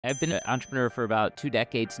I've been an entrepreneur for about 2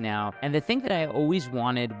 decades now, and the thing that I always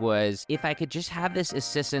wanted was if I could just have this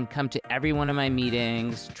assistant come to every one of my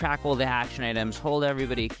meetings, track all the action items, hold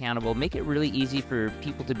everybody accountable, make it really easy for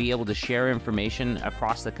people to be able to share information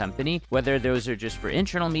across the company, whether those are just for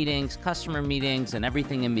internal meetings, customer meetings, and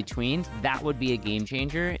everything in between. That would be a game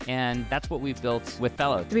changer, and that's what we've built with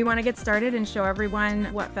Fellow. Do we want to get started and show everyone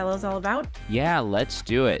what Fellow's all about? Yeah, let's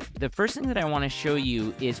do it. The first thing that I want to show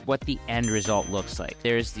you is what the end result looks like.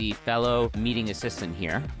 There's the Fellow meeting assistant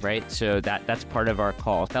here, right? So that's part of our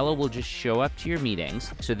call. Fellow will just show up to your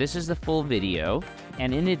meetings. So this is the full video.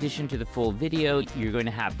 And in addition to the full video, you're going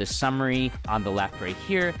to have the summary on the left right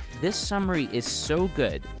here. This summary is so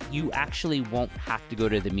good, you actually won't have to go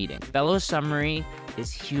to the meeting. Fellow summary is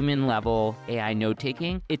human level AI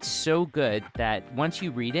note-taking. It's so good that once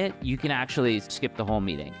you read it, you can actually skip the whole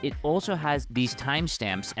meeting. It also has these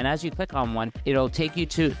timestamps, and as you click on one, it'll take you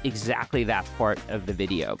to exactly that part of the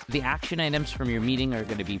video. The action items from your meeting are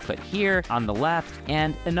going to be put here on the left.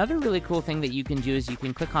 And another really cool thing that you can do is you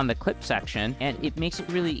can click on the clip section, and it makes it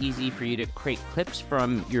really easy for you to create clips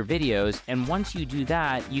from your videos. And once you do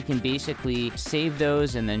that, you can basically save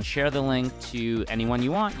those and then share the link to anyone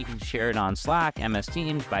you want. You can share it on Slack, MS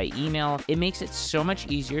Teams, by email. It makes it so much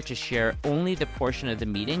easier to share only the portion of the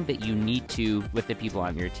meeting that you need to with the people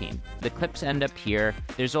on your team. The clips end up here.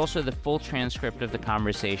 There's also the full transcript of the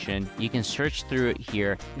conversation. You can search through it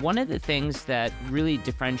here. One of the things that really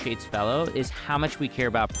differentiates Fellow is how much we care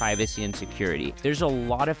about privacy and security. There's a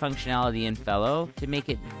lot of functionality in Fellow to make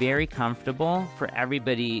it very comfortable for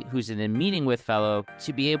everybody who's in a meeting with Fellow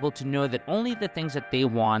to be able to know that only the things that they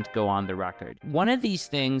want go on the record. One of these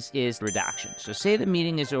things is redaction. So say the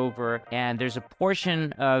meeting is over and there's a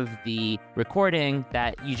portion of the recording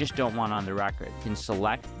that you just don't want on the record. You can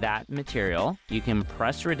select that material, you can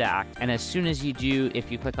press redact, and as soon as you do,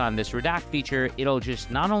 if you click on this redact feature, it'll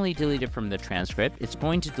just not only delete it from the transcript, it's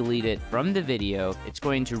going to delete it from the video, it's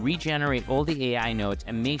going to regenerate all the AI notes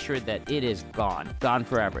and make sure that it is gone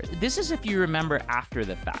forever. This is if you remember after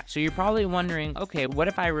the fact. So you're probably wondering, okay, what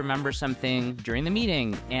if I remember something during the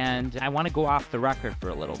meeting and I want to go off the record for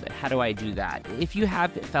a little bit? How do I do that? If you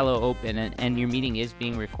have Fellow open and your meeting is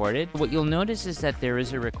being recorded, what you'll notice is that there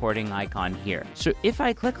is a recording icon here. So if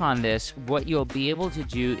I click on this, what you'll be able to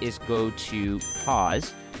do is go to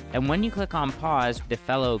pause. And when you click on pause, the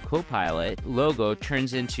Fellow Copilot logo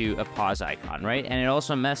turns into a pause icon, right? And it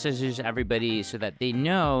also messages everybody so that they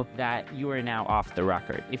know that you are now off the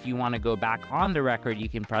record. If you want to go back on the record, you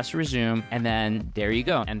can press resume, and then there you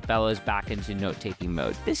go. And Fellow is back into note-taking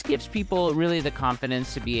mode. This gives people really the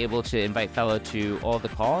confidence to be able to invite Fellow to all the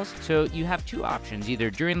calls. So you have two options. Either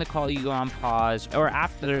during the call, you go on pause, or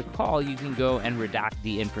after the call, you can go and redact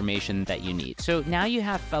the information that you need. So now you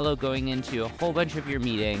have Fellow going into a whole bunch of your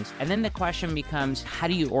meetings. And then the question becomes, how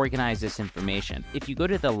do you organize this information? If you go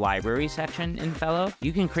to the library section in Fellow,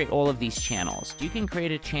 you can create all of these channels. You can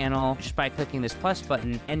create a channel just by clicking this plus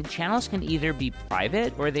button, and channels can either be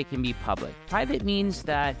private or they can be public. Private means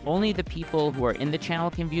that only the people who are in the channel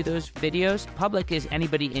can view those videos. Public is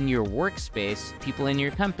anybody in your workspace, people in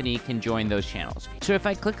your company can join those channels. So if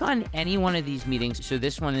I click on any one of these meetings, so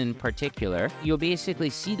this one in particular, you'll basically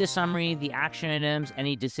see the summary, the action items,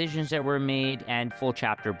 any decisions that were made, and full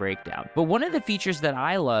chapter breakdown. But one of the features that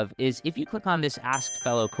I love is if you click on this Ask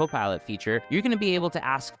Fellow Copilot feature, you're going to be able to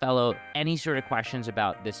ask Fellow any sort of questions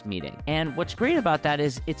about this meeting. And what's great about that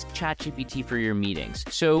is it's ChatGPT for your meetings.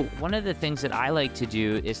 So one of the things that I like to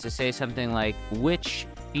do is to say something like, which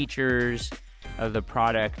features of the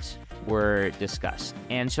product were discussed.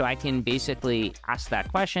 And so I can basically ask that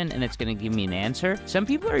question and it's going to give me an answer. Some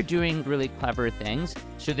people are doing really clever things.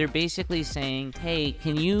 So they're basically saying, hey,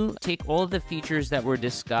 can you take all the features that were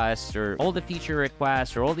discussed or all the feature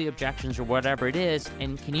requests or all the objections or whatever it is,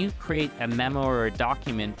 and can you create a memo or a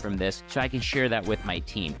document from this so I can share that with my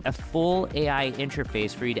team? A full AI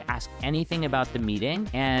interface for you to ask anything about the meeting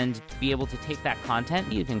and be able to take that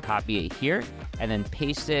content. You can copy it here and then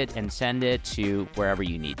paste it and send it to wherever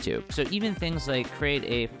you need to. So even things like create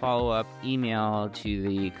a follow-up email to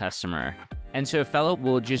the customer. And so Fellow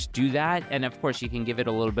will just do that. And of course, you can give it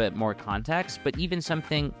a little bit more context, but even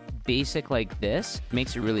something basic like this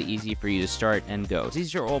makes it really easy for you to start and go.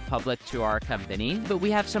 These are all public to our company, but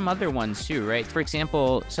we have some other ones too, right? For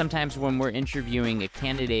example, sometimes when we're interviewing a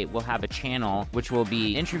candidate, we'll have a channel which will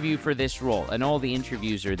be interview for this role, and all the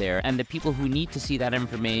interviews are there, and the people who need to see that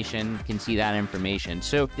information can see that information.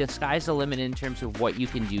 So the sky's the limit in terms of what you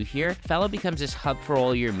can do here. Fellow becomes this hub for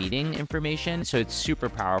all your meeting information, so it's super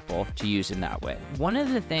powerful to use in that way. One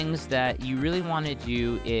of the things that you really want to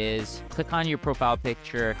do is click on your profile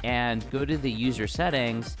picture and go to the user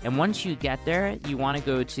settings. And once you get there, you want to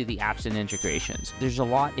go to the apps and integrations. There's a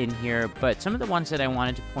lot in here, but some of the ones that I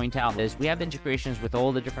wanted to point out is we have integrations with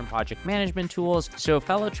all the different project management tools. So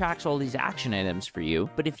Fellow tracks all these action items for you.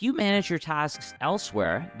 But if you manage your tasks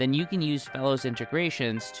elsewhere, then you can use Fellow's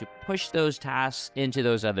integrations to push those tasks into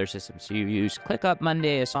those other systems. So you use ClickUp,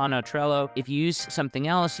 Monday, Asana, Trello. If you use something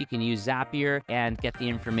else, you can use Zapier and get the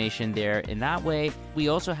information there in that way. We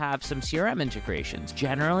also have some CRM integrations.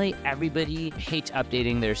 Generally, everybody hates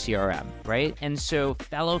updating their CRM, right? And so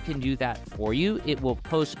Fellow can do that for you. It will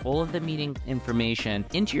post all of the meeting information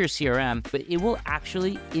into your CRM, but it will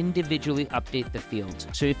actually individually update the fields.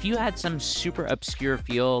 So if you had some super obscure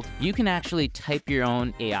field, you can actually type your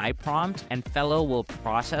own AI prompt and Fellow will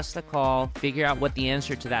process the call, figure out what the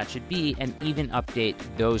answer to that should be, and even update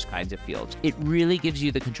those kinds of fields. It really gives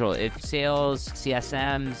you the control. If sales,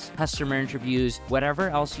 CSMs, customer interviews, whatever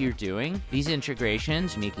else you're doing, these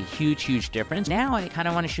integrations make a huge, huge difference. Now I kind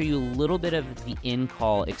of want to show you a little bit of the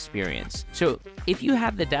in-call experience. So if you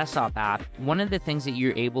have the desktop app, one of the things that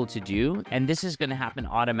you're able to do, and this is going to happen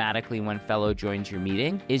automatically when Fellow joins your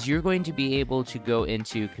meeting, is you're going to be able to go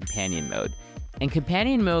into companion mode. And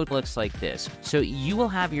companion mode looks like this. So you will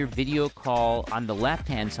have your video call on the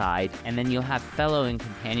left-hand side, and then you'll have Fellow in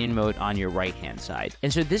companion mode on your right-hand side.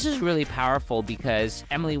 And so this is really powerful because,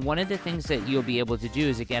 Emily, one of the things that you'll be able to do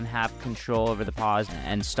is, again, have control over the pause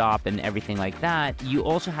and stop and everything like that. You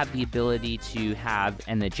also have the ability to have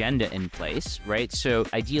an agenda in place, right? So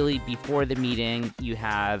ideally, before the meeting, you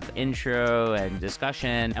have intro and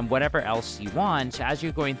discussion and whatever else you want. So as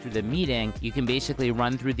you're going through the meeting, you can basically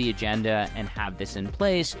run through the agenda and have this in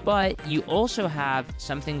place, but you also have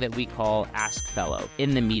something that we call Ask Fellow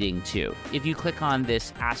in the meeting too. If you click on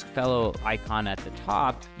this Ask Fellow icon at the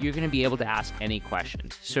top, you're going to be able to ask any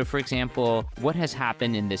questions. So for example, what has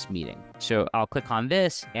happened in this meeting? So I'll click on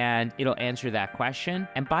this and it'll answer that question.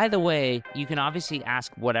 And by the way, you can obviously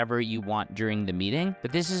ask whatever you want during the meeting,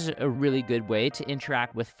 but this is a really good way to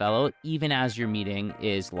interact with Fellow even as your meeting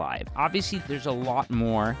is live. Obviously, there's a lot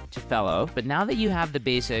more to Fellow, but now that you have the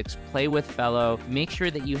basics, play with Fellow, make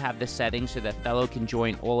sure that you have the settings so that Fellow can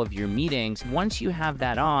join all of your meetings. Once you have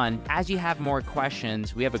that on, as you have more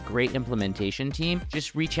questions, we have a great implementation team.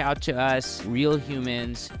 Just reach out to us, real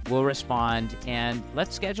humans, we'll respond, and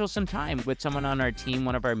let's schedule some time with someone on our team,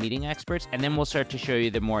 one of our meeting experts, and then we'll start to show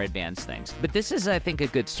you the more advanced things. But this is, I think, a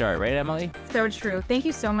good start, right, Emily? So true. Thank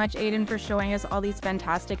you so much, Aiden, for showing us all these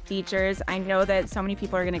fantastic features. I know that so many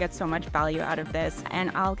people are going to get so much value out of this,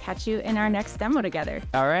 and I'll catch you in our next demo together.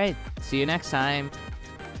 All right. See you next time.